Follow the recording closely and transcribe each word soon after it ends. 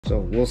So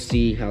we'll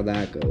see how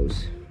that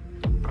goes.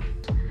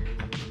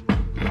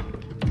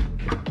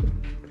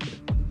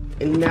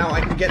 And now I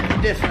can get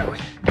the diff out.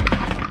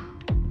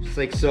 Just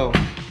like so.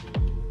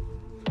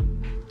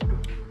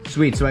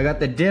 Sweet, so I got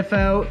the diff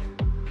out.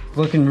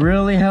 Looking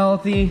really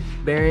healthy.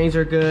 Bearings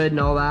are good and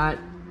all that.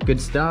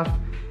 Good stuff.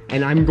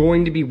 And I'm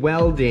going to be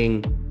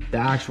welding the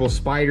actual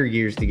spider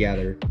gears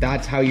together.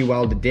 That's how you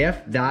weld the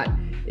diff. That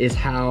is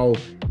how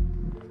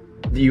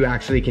you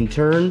actually can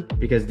turn,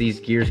 because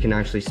these gears can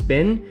actually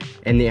spin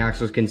and the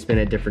axles can spin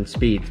at different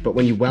speeds. But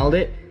when you weld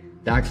it,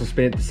 the axles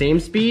spin at the same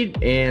speed,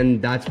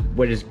 and that's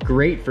what is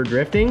great for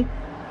drifting,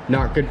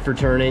 not good for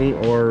turning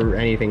or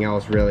anything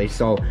else really.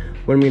 So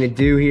what I'm gonna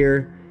do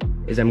here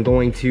is I'm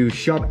going to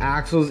shove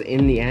axles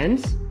in the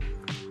ends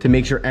to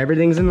make sure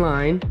everything's in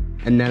line,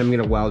 and then I'm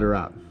gonna weld her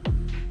up.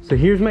 So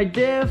here's my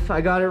diff,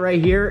 I got it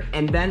right here,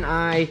 and then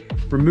I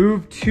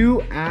removed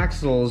 2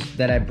 axles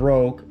that I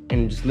broke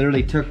and just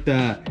literally took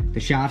the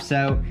shafts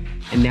out,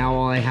 and now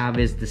all I have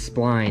is the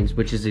splines,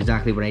 which is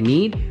exactly what I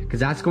need, because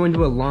that's going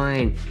to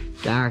align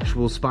the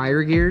actual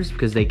spider gears,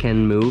 because they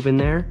can move in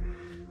there.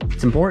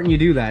 It's important you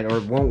do that or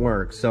it won't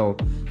work. So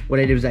what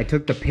I did is I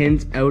took the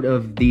pins out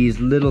of these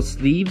little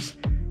sleeves.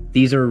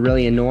 These are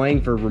really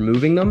annoying for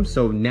removing them,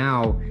 so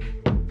now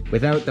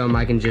without them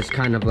I can just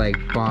kind of like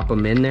bop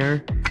them in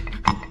there,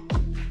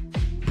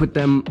 put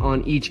them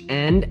on each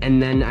end, and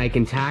then I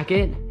can tack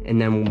it and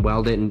then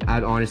weld it, and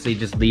I'd honestly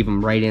just leave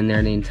them right in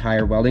there the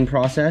entire welding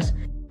process.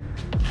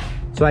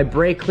 So I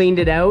brake cleaned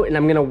it out, and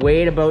I'm gonna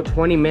wait about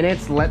 20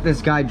 minutes, let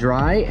this guy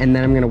dry, and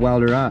then I'm gonna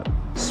weld her up.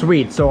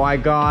 Sweet, so I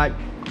got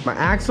my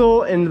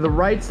axle into the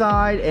right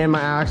side and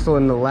my axle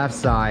in the left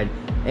side,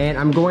 and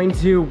I'm going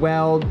to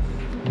weld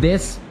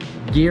this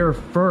gear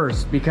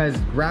first because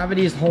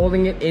gravity is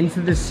holding it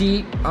into the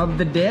seat of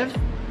the diff.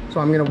 So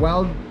I'm gonna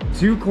weld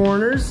 2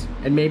 corners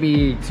and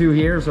maybe 2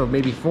 here, so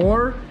maybe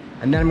 4,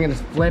 and then I'm gonna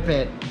flip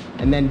it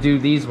and then do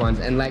these ones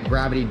and let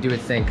gravity do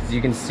its thing, because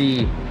you can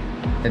see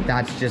that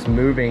that's just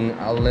moving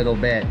a little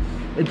bit.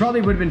 It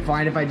probably would have been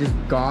fine if I just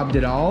gobbed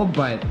it all,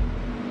 but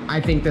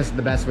I think this is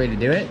the best way to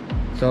do it.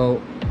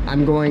 So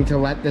I'm going to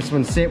let this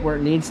one sit where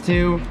it needs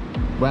to,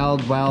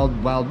 weld,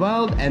 weld, weld,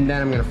 weld, and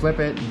then I'm gonna flip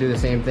it, do the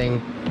same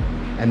thing,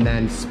 and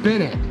then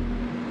spin it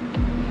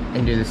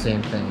and do the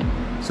same thing.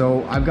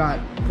 So I've got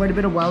quite a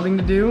bit of welding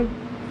to do,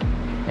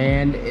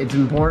 and it's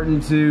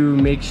important to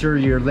make sure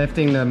you're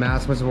lifting the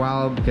mass once in a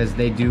while because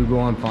they do go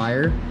on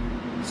fire.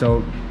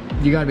 So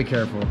you gotta be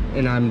careful,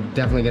 and I'm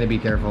definitely gonna be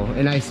careful.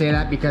 And I say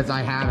that because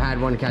I have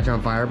had one catch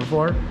on fire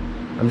before.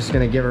 I'm just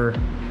gonna give her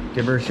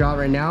a shot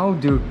right now,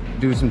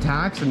 do some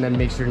tacks, and then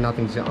make sure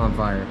nothing's on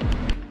fire.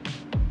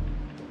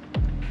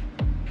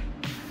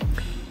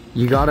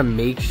 You gotta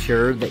make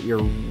sure that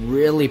you're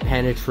really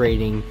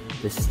penetrating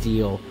the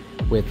steel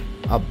with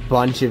a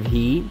bunch of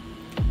heat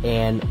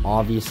and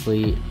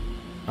obviously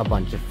a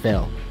bunch of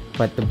fill.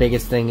 But the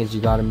biggest thing is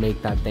you gotta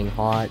make that thing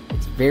hot.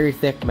 It's very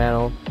thick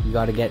metal. You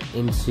gotta get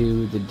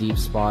into the deep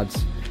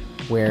spots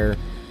where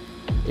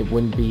it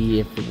wouldn't be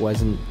if it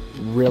wasn't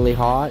really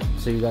hot.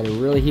 So you gotta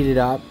really heat it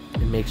up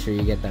and make sure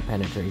you get that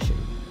penetration.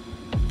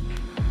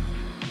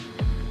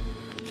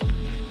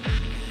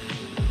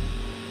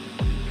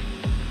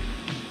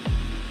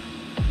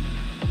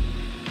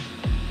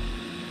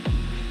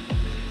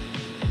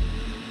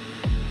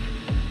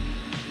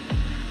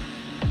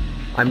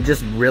 I'm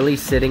just really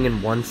sitting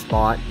in one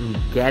spot and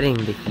getting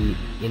the heat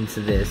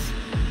into this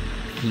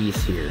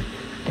piece here.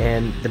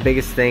 And the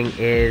biggest thing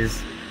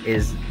is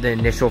the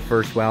initial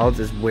first welds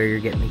is where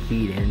you're getting the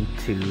heat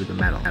into the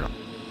metal.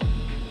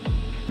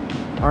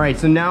 All right,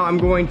 so now I'm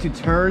going to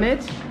turn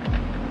it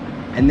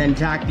and then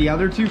tack the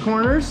other 2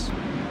 corners.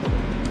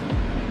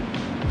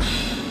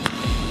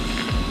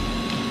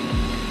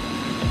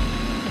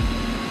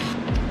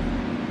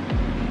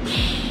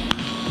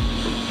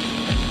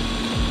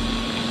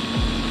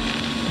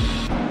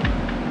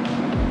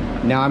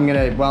 Now I'm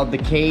gonna weld the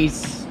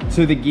case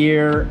to the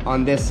gear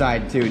on this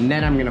side too, and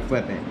then I'm gonna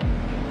flip it.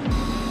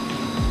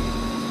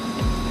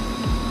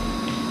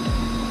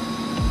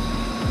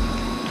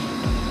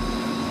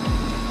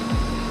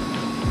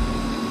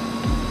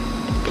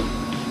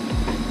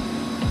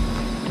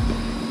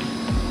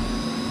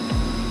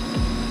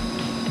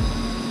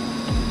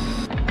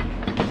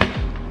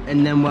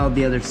 And then weld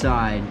the other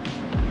side.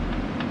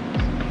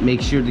 Make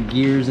sure the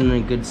gear's in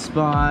a good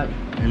spot,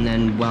 and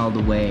then weld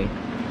away.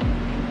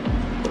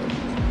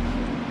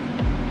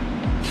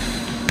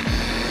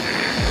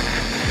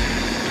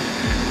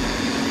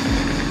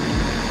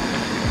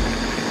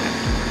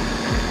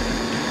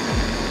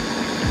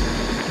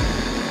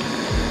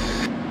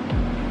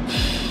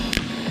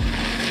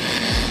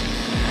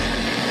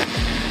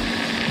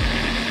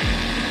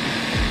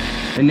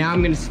 And now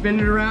I'm gonna spin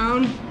it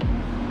around,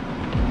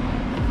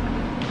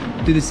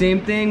 do the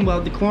same thing,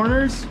 weld the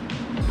corners.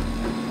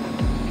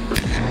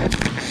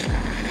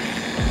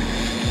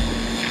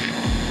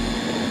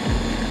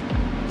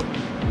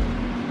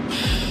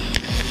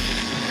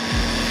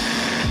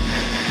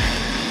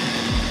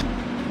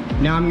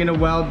 Now I'm gonna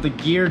weld the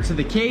gear to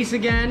the case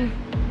again.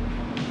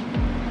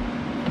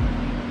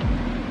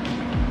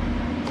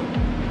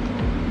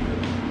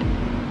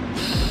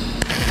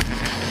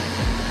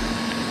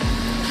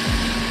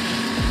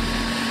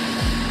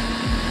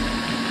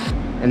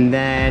 And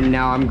then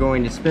now I'm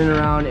going to spin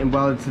around and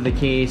weld it to the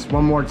case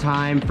one more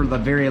time for the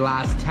very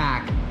last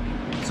tack.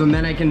 So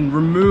then I can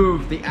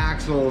remove the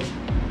axles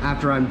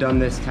after I'm done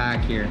this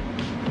tack here.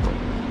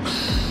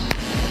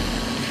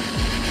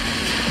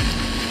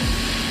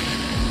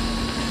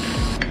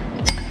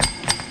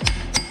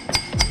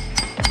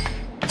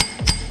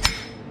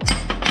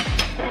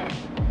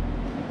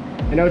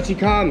 And out she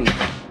comes.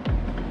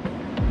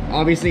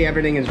 Obviously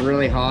everything is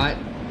really hot.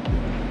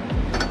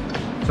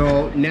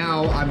 So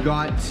now I've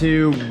got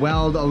to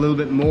weld a little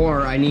bit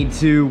more. I need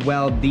to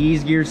weld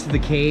these gears to the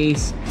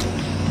case.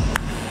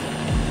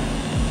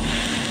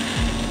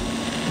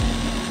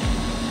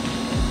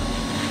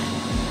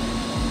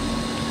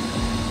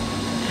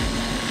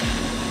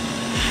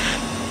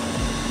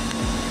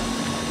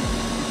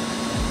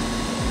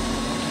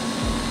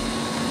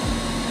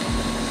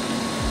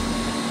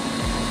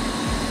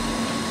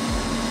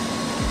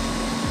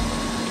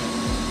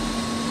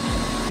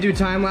 Do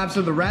time lapse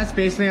of the rest.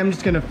 Basically I'm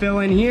just gonna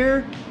fill in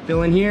here,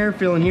 fill in here,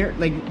 fill in here.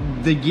 Like,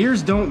 the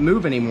gears don't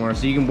move anymore,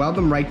 so you can weld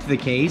them right to the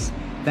case.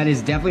 That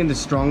is definitely the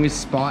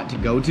strongest spot to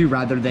go to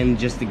rather than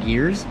just the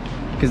gears,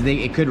 because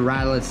it could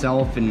rattle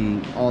itself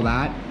and all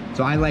that.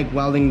 So I like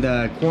welding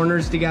the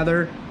corners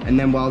together and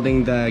then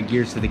welding the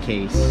gears to the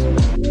case.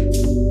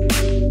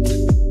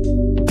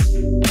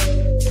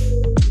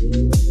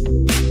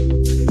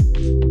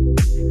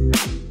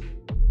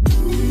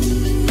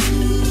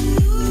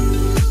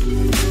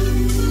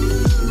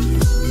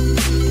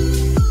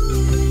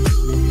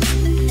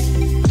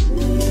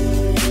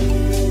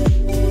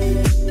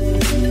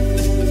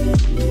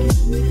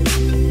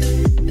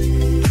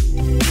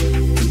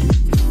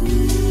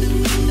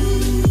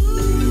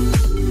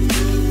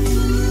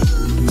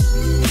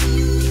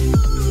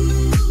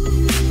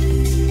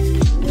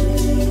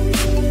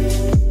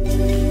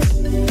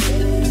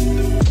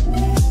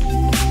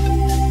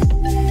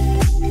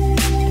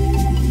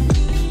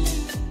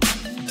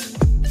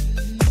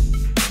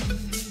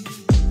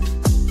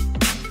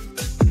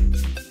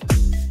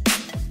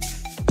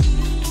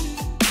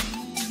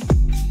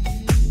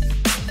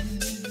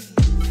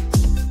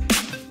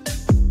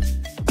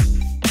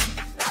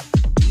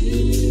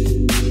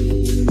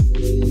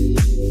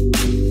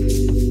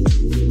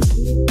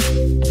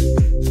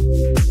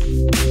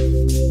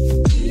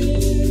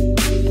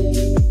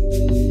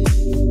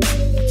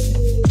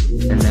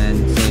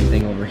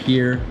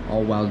 Here,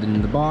 all welded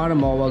in the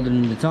bottom, all welded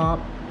in the top.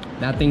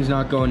 That thing's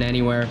not going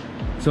anywhere.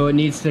 So it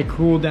needs to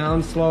cool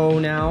down slow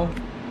now.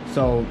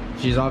 So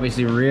she's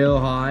obviously real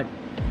hot.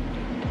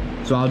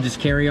 So I'll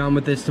just carry on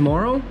with this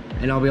tomorrow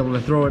and I'll be able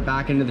to throw it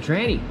back into the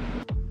tranny.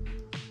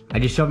 I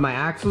just shoved my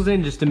axles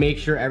in just to make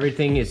sure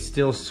everything is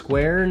still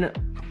square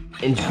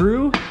and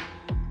true.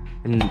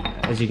 And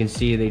as you can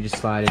see, they just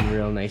slide in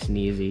real nice and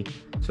easy.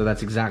 So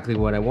that's exactly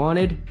what I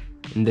wanted.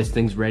 And this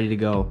thing's ready to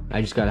go.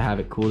 I just gotta have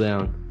it cool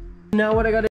down. Now what I gotta